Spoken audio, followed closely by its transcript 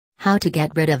How to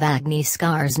get rid of acne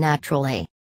scars naturally.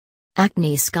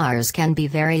 Acne scars can be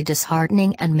very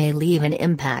disheartening and may leave an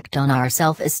impact on our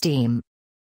self-esteem.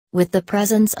 With the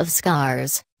presence of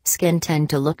scars, skin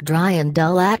tend to look dry and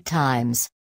dull at times.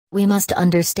 We must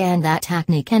understand that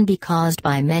acne can be caused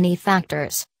by many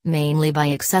factors, mainly by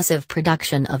excessive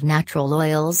production of natural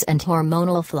oils and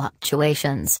hormonal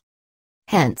fluctuations.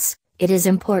 Hence, it is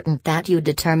important that you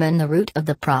determine the root of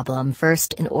the problem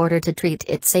first in order to treat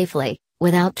it safely,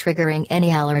 without triggering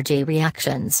any allergy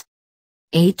reactions.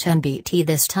 HMBT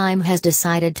this time has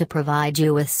decided to provide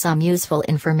you with some useful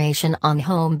information on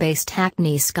home-based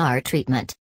acne scar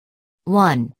treatment.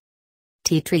 1.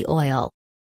 Tea tree oil.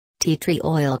 Tea tree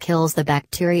oil kills the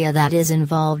bacteria that is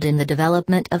involved in the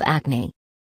development of acne.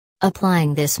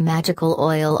 Applying this magical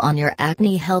oil on your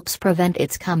acne helps prevent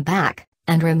its comeback,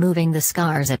 and removing the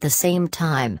scars at the same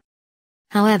time.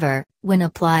 However, when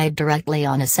applied directly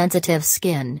on a sensitive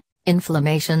skin,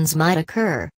 inflammations might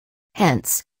occur.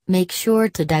 Hence, make sure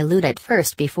to dilute it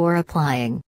first before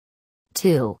applying.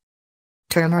 2.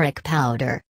 Turmeric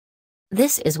powder.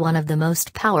 This is one of the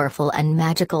most powerful and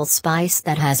magical spice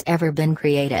that has ever been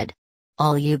created.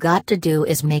 All you got to do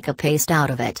is make a paste out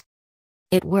of it.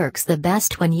 It works the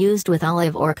best when used with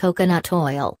olive or coconut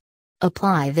oil.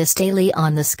 Apply this daily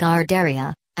on the scarred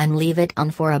area, and leave it on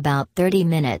for about 30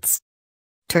 minutes.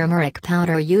 Turmeric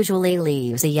powder usually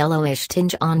leaves a yellowish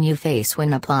tinge on your face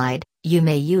when applied. You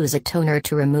may use a toner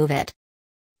to remove it.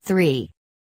 3.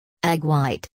 Egg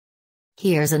white.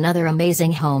 Here's another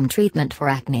amazing home treatment for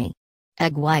acne.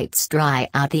 Egg whites dry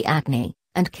out the acne,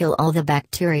 and kill all the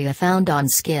bacteria found on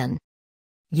skin.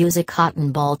 Use a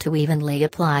cotton ball to evenly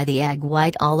apply the egg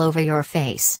white all over your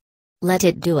face. Let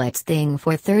it do its thing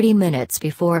for 30 minutes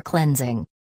before cleansing.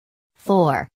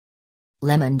 4.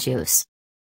 Lemon juice.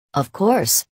 Of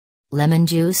course. Lemon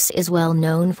juice is well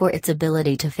known for its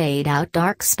ability to fade out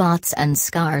dark spots and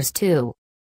scars too.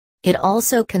 It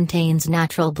also contains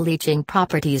natural bleaching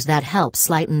properties that helps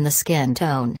lighten the skin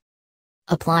tone.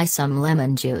 Apply some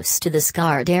lemon juice to the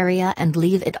scarred area and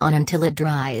leave it on until it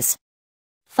dries.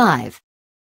 5.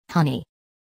 Honey.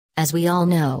 As we all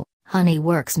know, honey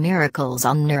works miracles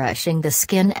on nourishing the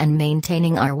skin and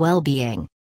maintaining our well-being.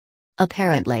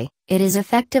 Apparently, it is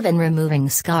effective in removing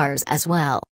scars as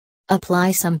well.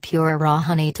 Apply some pure raw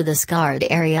honey to the scarred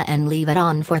area and leave it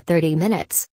on for 30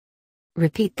 minutes.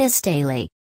 Repeat this daily.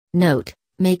 Note,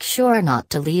 make sure not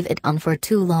to leave it on for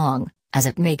too long, as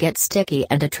it may get sticky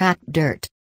and attract dirt.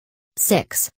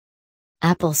 6.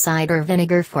 Apple cider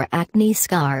vinegar for acne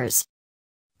scars.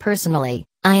 Personally,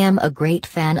 I am a great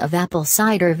fan of apple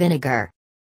cider vinegar.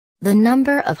 The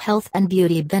number of health and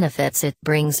beauty benefits it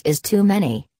brings is too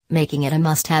many, making it a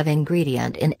must-have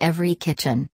ingredient in every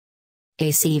kitchen.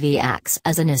 ACV acts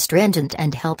as an astringent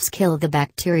and helps kill the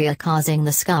bacteria causing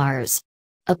the scars.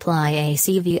 Apply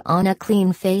ACV on a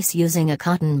clean face using a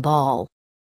cotton ball.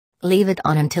 Leave it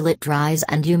on until it dries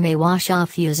and you may wash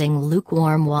off using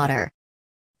lukewarm water.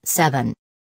 7.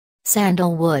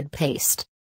 Sandalwood paste.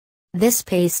 This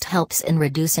paste helps in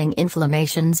reducing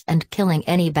inflammations and killing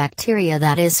any bacteria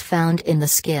that is found in the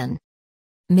skin.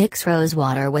 Mix rose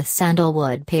water with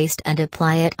sandalwood paste and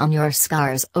apply it on your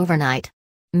scars overnight.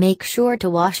 Make sure to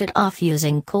wash it off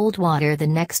using cold water the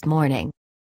next morning.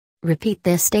 Repeat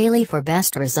this daily for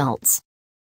best results.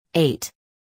 8.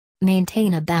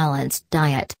 Maintain a balanced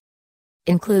diet.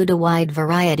 Include a wide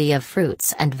variety of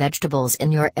fruits and vegetables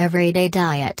in your everyday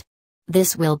diet.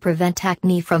 This will prevent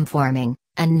acne from forming,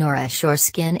 and nourish your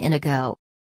skin in a go.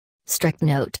 Strict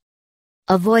note.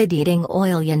 Avoid eating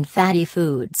oily and fatty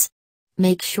foods.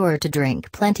 Make sure to drink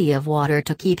plenty of water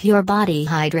to keep your body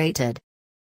hydrated.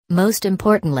 Most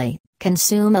importantly,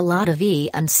 consume a lot of E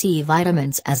and C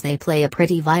vitamins as they play a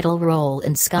pretty vital role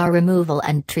in scar removal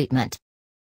and treatment.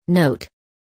 Note.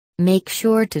 Make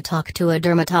sure to talk to a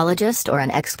dermatologist or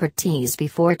an expertise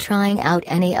before trying out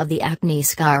any of the acne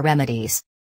scar remedies.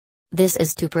 This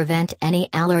is to prevent any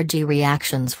allergy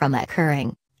reactions from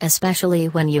occurring, especially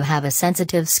when you have a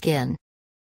sensitive skin.